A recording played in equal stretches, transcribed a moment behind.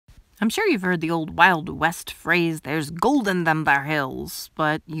I'm sure you've heard the old Wild West phrase, there's gold in them there hills,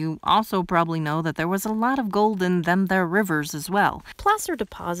 but you also probably know that there was a lot of gold in them there rivers as well. Placer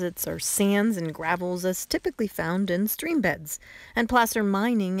deposits are sands and gravels as typically found in stream beds, and placer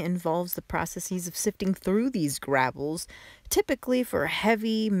mining involves the processes of sifting through these gravels, typically for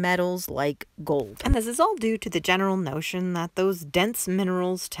heavy metals like gold. And this is all due to the general notion that those dense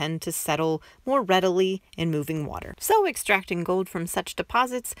minerals tend to settle more readily in moving water. So extracting gold from such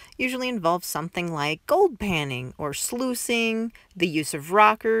deposits usually involves something like gold panning or sluicing, the use of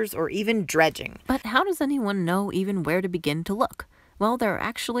rockers, or even dredging. But how does anyone know even where to begin to look? Well, there are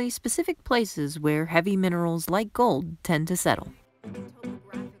actually specific places where heavy minerals like gold tend to settle.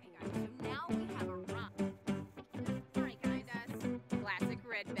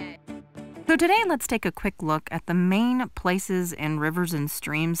 So today, let's take a quick look at the main places in rivers and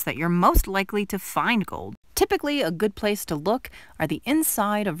streams that you're most likely to find gold. Typically, a good place to look are the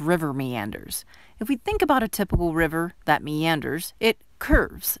inside of river meanders. If we think about a typical river that meanders, it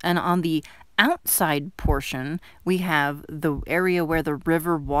curves, and on the outside portion, we have the area where the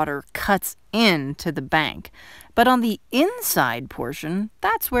river water cuts into the bank. But on the inside portion,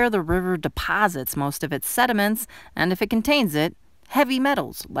 that's where the river deposits most of its sediments, and if it contains it, heavy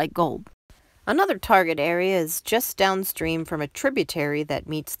metals like gold. Another target area is just downstream from a tributary that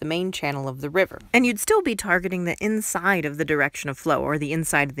meets the main channel of the river. And you'd still be targeting the inside of the direction of flow, or the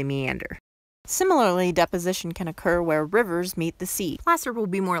inside of the meander. Similarly, deposition can occur where rivers meet the sea. Placer will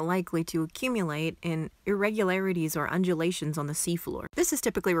be more likely to accumulate in irregularities or undulations on the seafloor. This is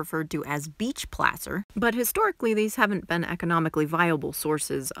typically referred to as beach placer, but historically these haven't been economically viable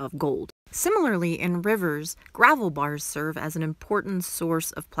sources of gold. Similarly, in rivers, gravel bars serve as an important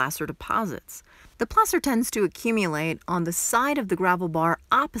source of placer deposits. The placer tends to accumulate on the side of the gravel bar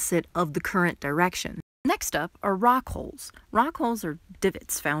opposite of the current direction. Next up are rock holes. Rock holes are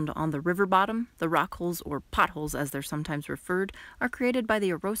divots found on the river bottom. The rock holes, or potholes as they're sometimes referred, are created by the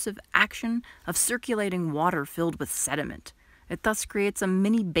erosive action of circulating water filled with sediment. It thus creates a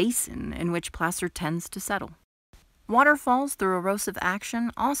mini basin in which placer tends to settle. Waterfalls through erosive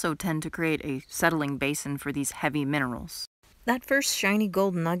action also tend to create a settling basin for these heavy minerals. That first shiny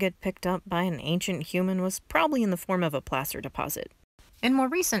gold nugget picked up by an ancient human was probably in the form of a placer deposit. In more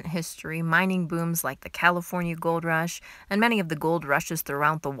recent history, mining booms like the California Gold Rush and many of the gold rushes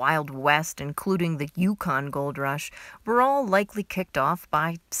throughout the Wild West, including the Yukon Gold Rush, were all likely kicked off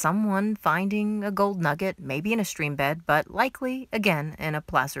by someone finding a gold nugget, maybe in a stream bed, but likely, again, in a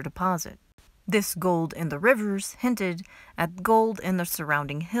placer deposit. This gold in the rivers hinted at gold in the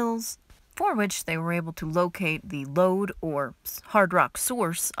surrounding hills, for which they were able to locate the lode or hard rock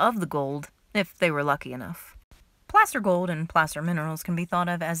source of the gold if they were lucky enough. Placer gold and placer minerals can be thought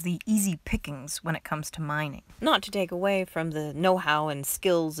of as the easy pickings when it comes to mining. Not to take away from the know-how and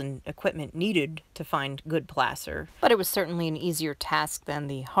skills and equipment needed to find good placer, but it was certainly an easier task than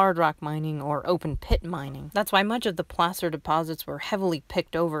the hard rock mining or open pit mining. That's why much of the placer deposits were heavily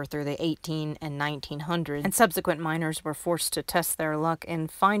picked over through the 18 and 1900s, and subsequent miners were forced to test their luck in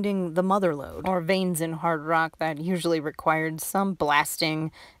finding the mother lode, or veins in hard rock that usually required some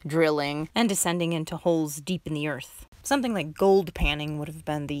blasting, drilling, and descending into holes deep in the earth. Something like gold panning would have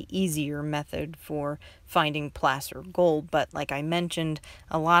been the easier method for finding placer gold, but like I mentioned,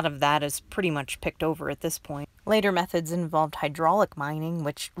 a lot of that is pretty much picked over at this point. Later methods involved hydraulic mining,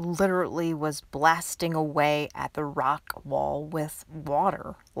 which literally was blasting away at the rock wall with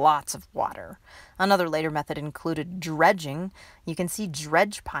water, lots of water. Another later method included dredging. You can see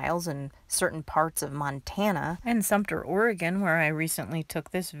dredge piles in certain parts of Montana and Sumter, Oregon, where I recently took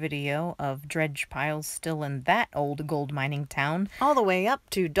this video of dredge piles still in that old gold mining town, all the way up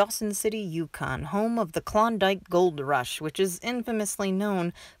to Dawson City, Yukon, home of the Klondike Gold Rush, which is infamously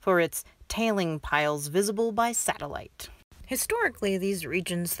known for its tailing piles visible by satellite. Historically, these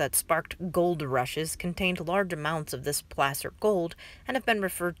regions that sparked gold rushes contained large amounts of this placer gold and have been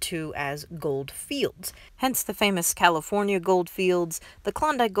referred to as gold fields. Hence the famous California gold fields, the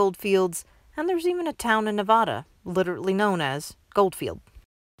Klondike gold fields, and there's even a town in Nevada, literally known as Goldfield.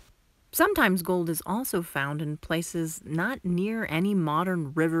 Sometimes gold is also found in places not near any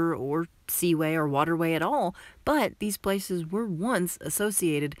modern river or seaway or waterway at all, but these places were once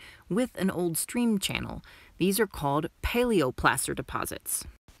associated with an old stream channel. These are called paleoplacer deposits.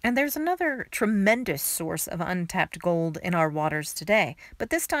 And there's another tremendous source of untapped gold in our waters today,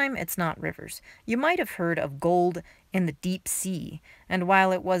 but this time it's not rivers. You might have heard of gold in the deep sea, and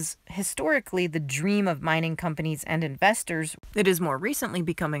while it was historically the dream of mining companies and investors, it is more recently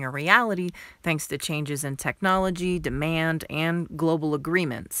becoming a reality thanks to changes in technology, demand, and global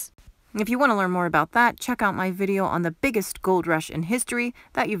agreements. If you want to learn more about that, check out my video on the biggest gold rush in history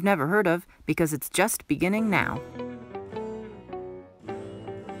that you've never heard of, because it's just beginning now.